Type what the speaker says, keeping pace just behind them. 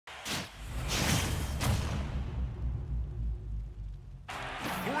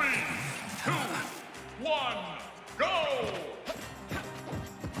2, 1, go!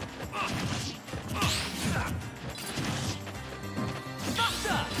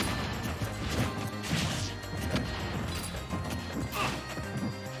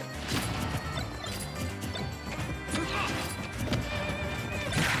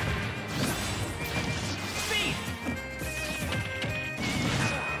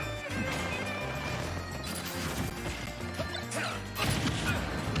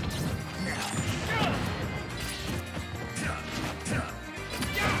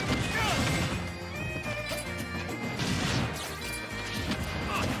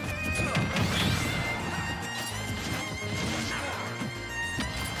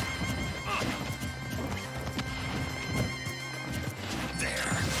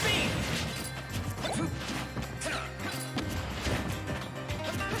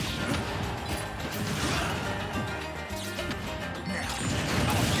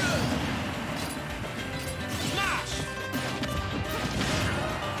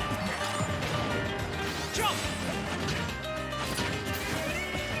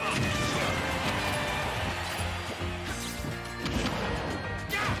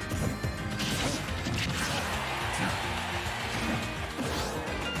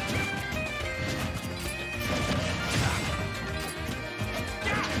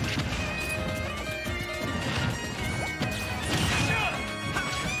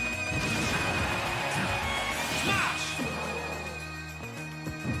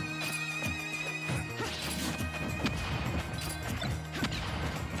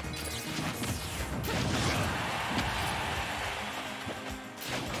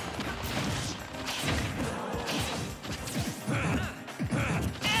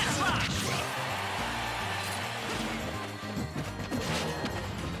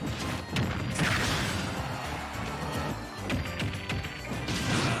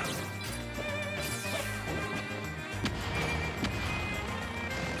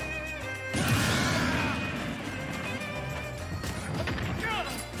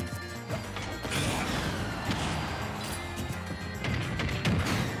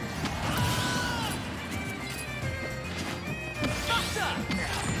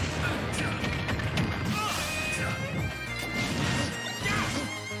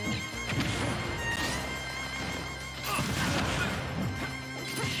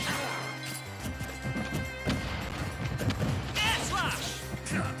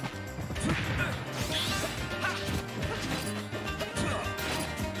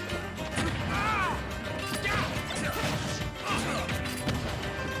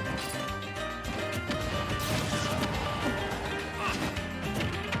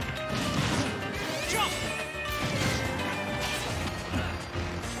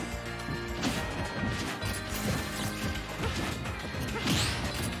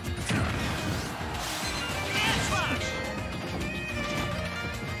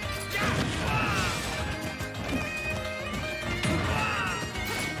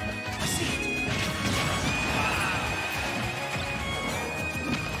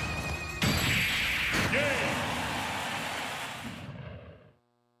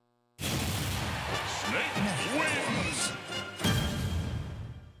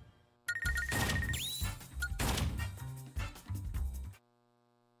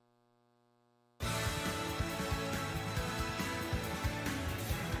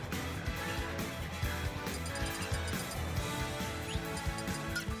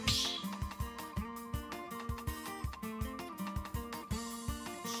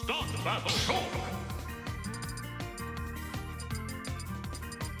 Start the battle, Shulk!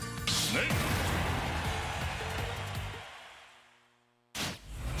 Snake!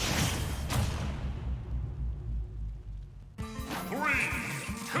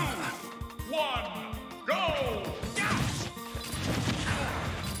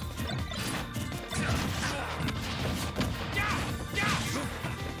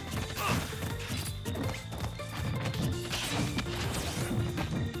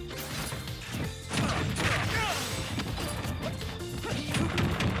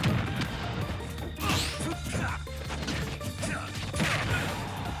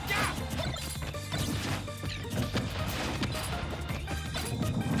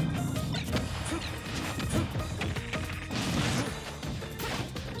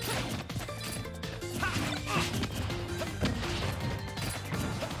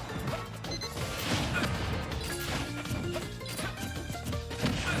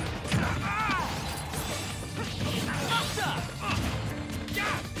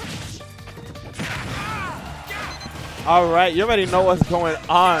 All right, you already know what's going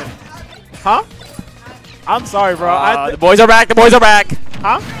on. Huh? I'm sorry, bro. The boys are back. The boys are back.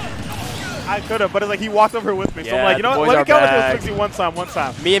 Huh? I could have, but it's like he walked over with me. Yeah, so I'm like, you know what? Let me count it to 60 one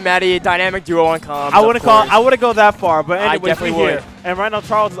time. Me and Maddie, dynamic duo on comms. I wouldn't go that far, but anyway, definitely would. Here. And right now,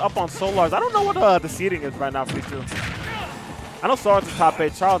 Charles is up on SoulArts. I don't know what the seeding is right now for these two. I know SoulArts is top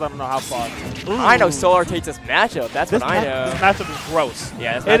 8. Charles, I don't know how far. Ooh. I know SoulArts takes this matchup. That's what I know. This matchup is gross.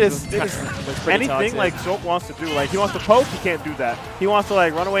 Yeah, this it is pretty anything toxic. like Shulk wants to do. Like he wants to poke, he can't do that. He wants to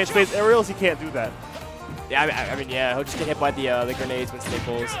like run away in space aerials, he can't do that. Yeah, I mean, yeah, he'll just get hit by the grenades when Snake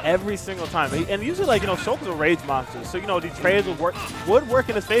pulls. Every single time. And usually, like, you know, Shulk is a rage monster. So, you know, these trades would work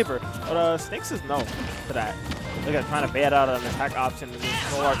in his favor. But Snake says no to that. Look at trying to bait out an attack option. And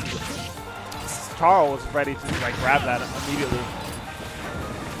SoulArts. Charles was ready to, like, grab that immediately.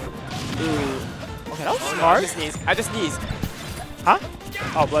 Ooh. Okay, that was smart. I just sneezed. Huh?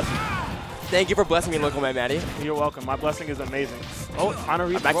 Oh, bless you. Thank you for blessing me, local man, Maddie. You're welcome. My blessing is amazing. Oh, trying to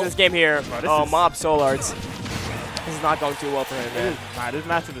reach. Back to this game here. Bro, Mob SoulArts. This is not going too well for him, man. Nah, this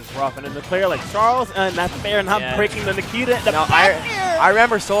matchup is rough. And then the player like Charles and that player not breaking the Nikita. I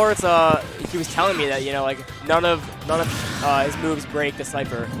remember SoulArts, he was telling me that, you know, like, none of his moves break the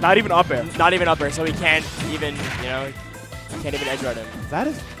sniper. Not even up air. Not even up air, so he can't even, you know, can't even edge guard him. That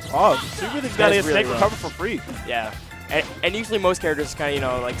is rough. So you really got to get Snake recover for free. Yeah. And usually most characters kind of, you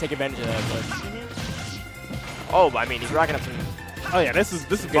know, like take advantage of that. But oh, I mean, he's racking up some. Oh yeah, this is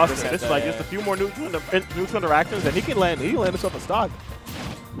busted. This is like just a few more neutral interactions, and he can land himself a stock.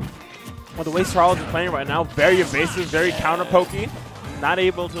 Well, the way Charles is playing right now, very evasive, very counter poking, not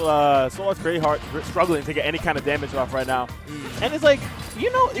able to. SoulArts very hard, struggling to get any kind of damage off right now. And it's like,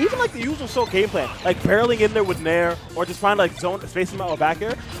 you know, even like the usual Soul game plan, like barreling in there with Nair or just trying to like zone space him out with back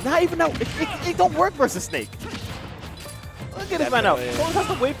air. Not even that. It don't work versus Snake. Look at this right now. SoulArts has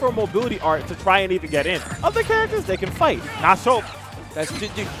to wait for a mobility art to try and even get in. Other characters, they can fight. Not Shulk.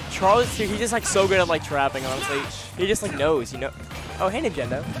 Dude, Charles, he's just like so good at like trapping, honestly. He just like knows, you know. Oh, hey,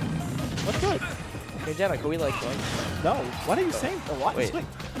 Nintendo. What's good? Nintendo, can we like No. What are you saying? What? Wait.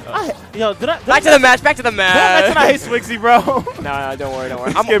 Back to the match. Back to the match. I hate Swixy, bro. No, don't worry.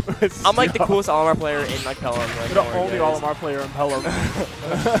 I'm like the coolest Olimar player in like Pelham. Like, you're the only Olimar player in Pelham.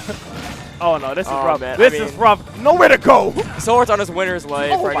 Oh no, this is rough. Man. This is rough. Nowhere to go. SoulArts on his winner's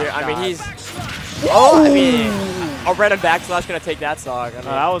life right here. God. I mean, he's. Oh, I mean, a random backslash gonna take that stock. I mean,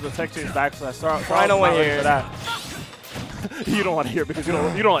 no, that was a tech change backslash. Sorry, I don't want to hear that. You don't want to hear because you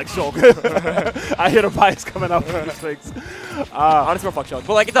don't like Shulk. I hear the bias coming out from his face. Honestly, fuck Shulk.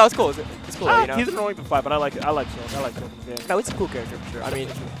 But like, that was cool. It's cool, you know. He's annoying to fight, but I like Shulk. I like Shulk. No, he's a cool character for sure. I mean,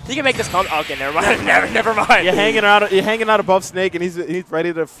 he can make this come. Okay, never mind. never mind. You're hanging out above Snake, and he's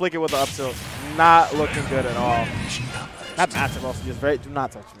ready to flick it with the up tilt. Not looking good at all. That matchup also just very. Do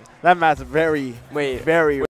not touch me. That matchup very.